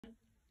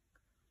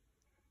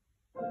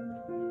I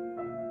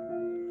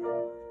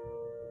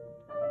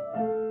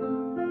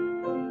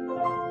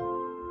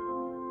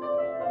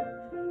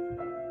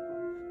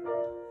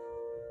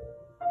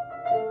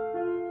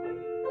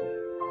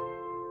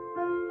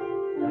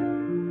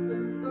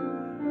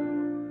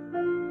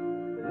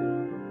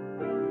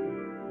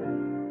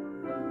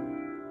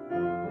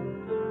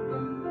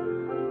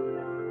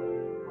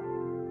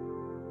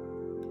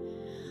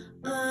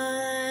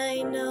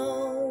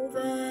know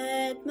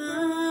that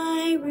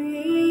my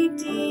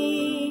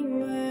Redeemer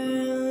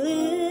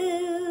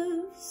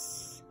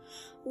lives.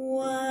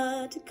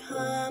 What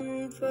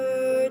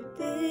comfort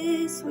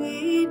this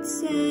sweet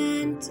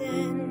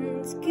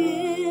sentence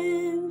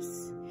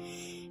gives.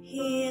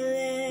 He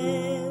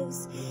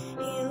lives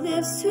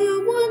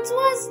who once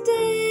was dead.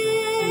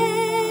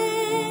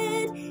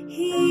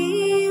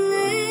 He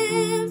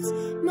lives,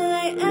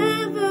 my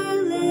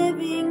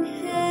ever-living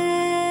head.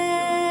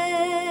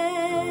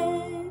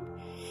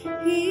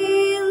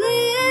 He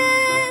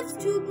lives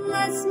to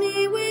bless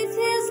me with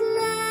his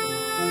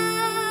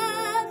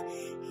love.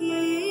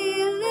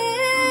 He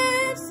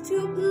lives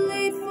to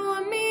plead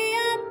for me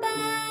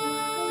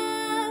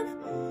above.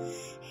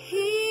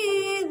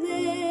 He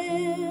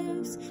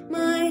lives,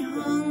 my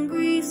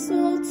hungry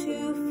soul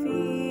to feed.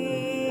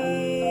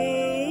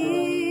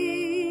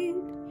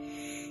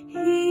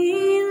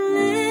 He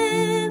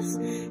lives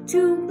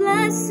to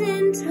bless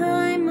in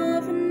time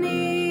of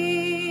need.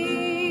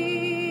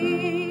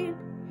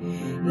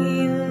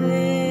 He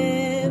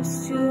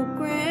lives to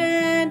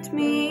grant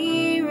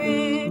me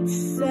rich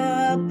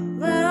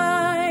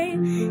supply.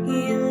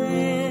 He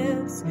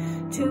lives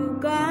to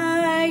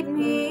guide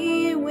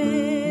me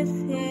with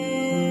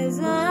his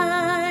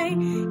eye.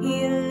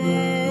 He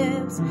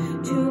lives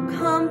to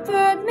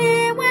comfort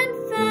me when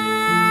faint.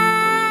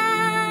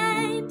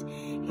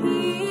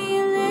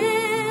 He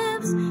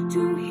lives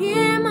to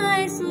hear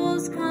my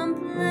soul's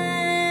complaint.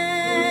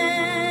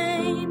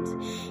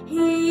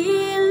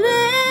 He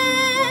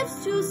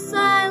lives to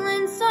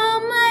silence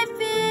all my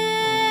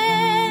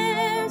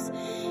fears.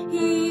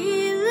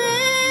 He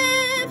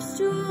lives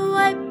to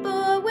wipe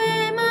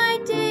away my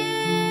tears.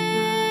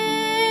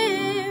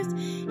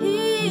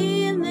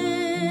 He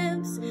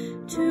lives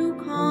to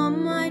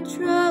calm my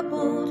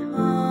troubled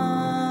heart.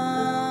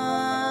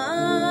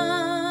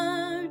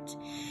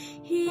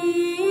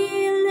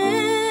 He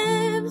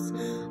lives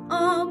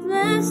all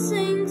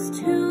blessings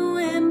to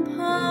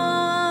impart.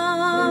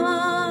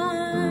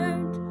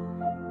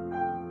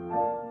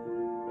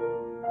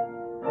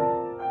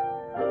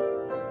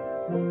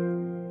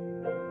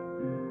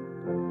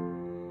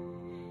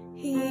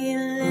 He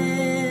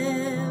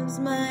lives,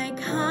 my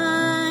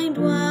kind,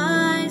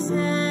 wise,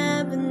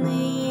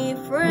 heavenly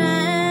friend.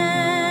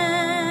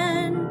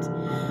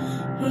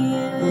 He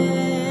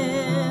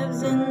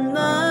lives and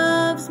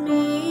loves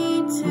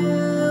me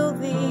till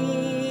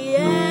the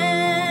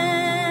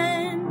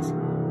end.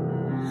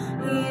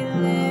 He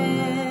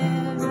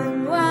lives,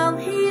 and while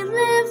he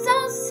lives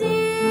I'll sing.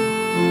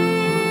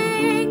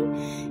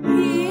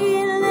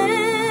 He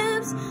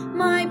lives,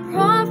 my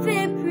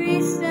prophet,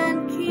 priest,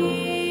 and king.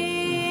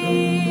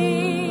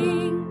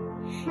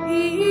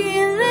 He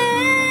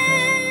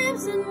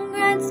lives and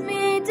grants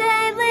me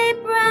daily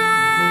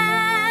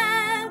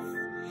breath.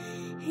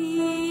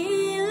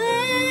 He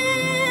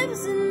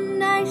lives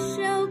and I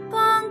shall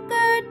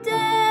conquer death.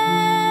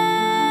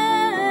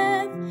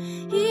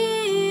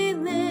 He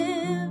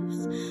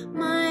lives,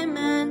 my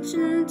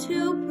mansion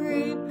to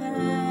prepare.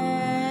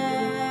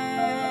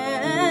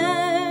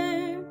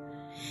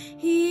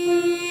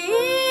 He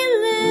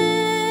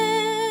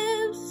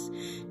lives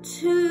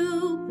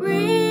to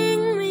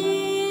bring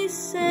me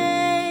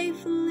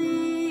safely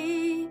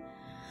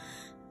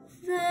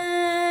there.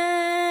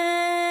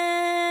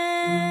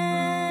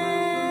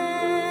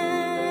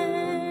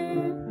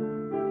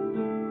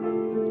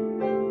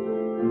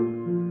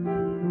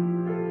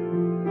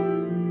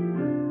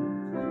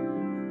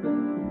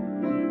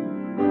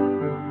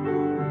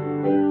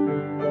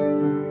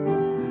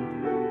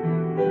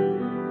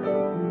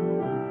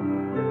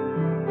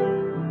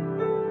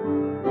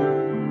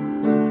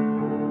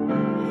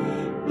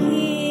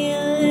 He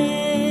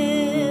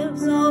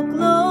lives, all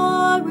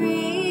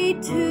glory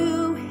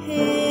to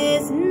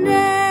his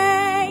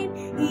name.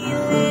 He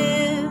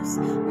lives,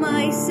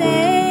 my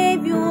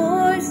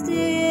Savior,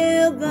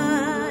 still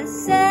the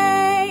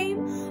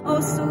same.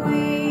 Oh,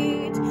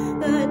 sweet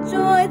the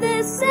joy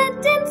this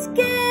sentence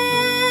gives.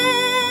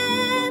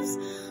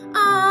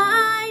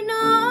 I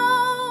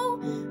know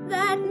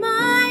that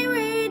my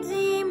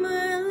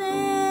Redeemer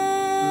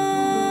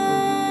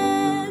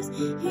lives.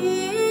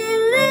 He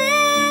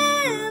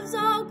lives,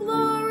 all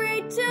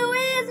glory to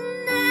his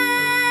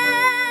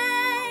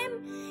name.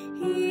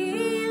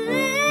 He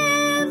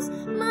lives,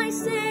 my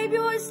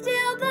Savior,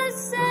 still the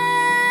same.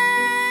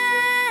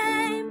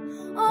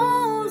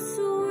 Oh,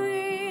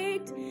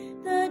 sweet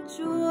the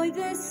joy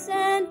this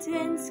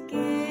sentence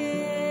gives.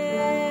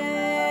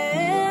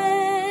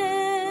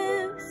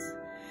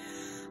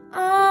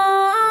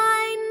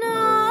 I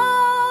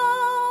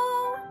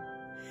know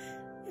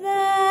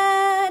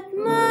that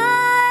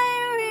my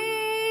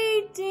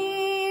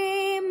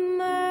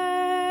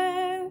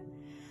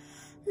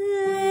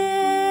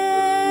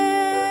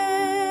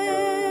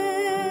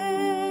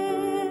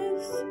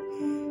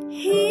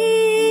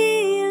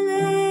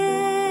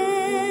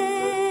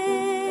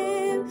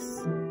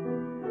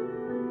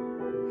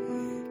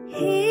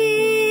He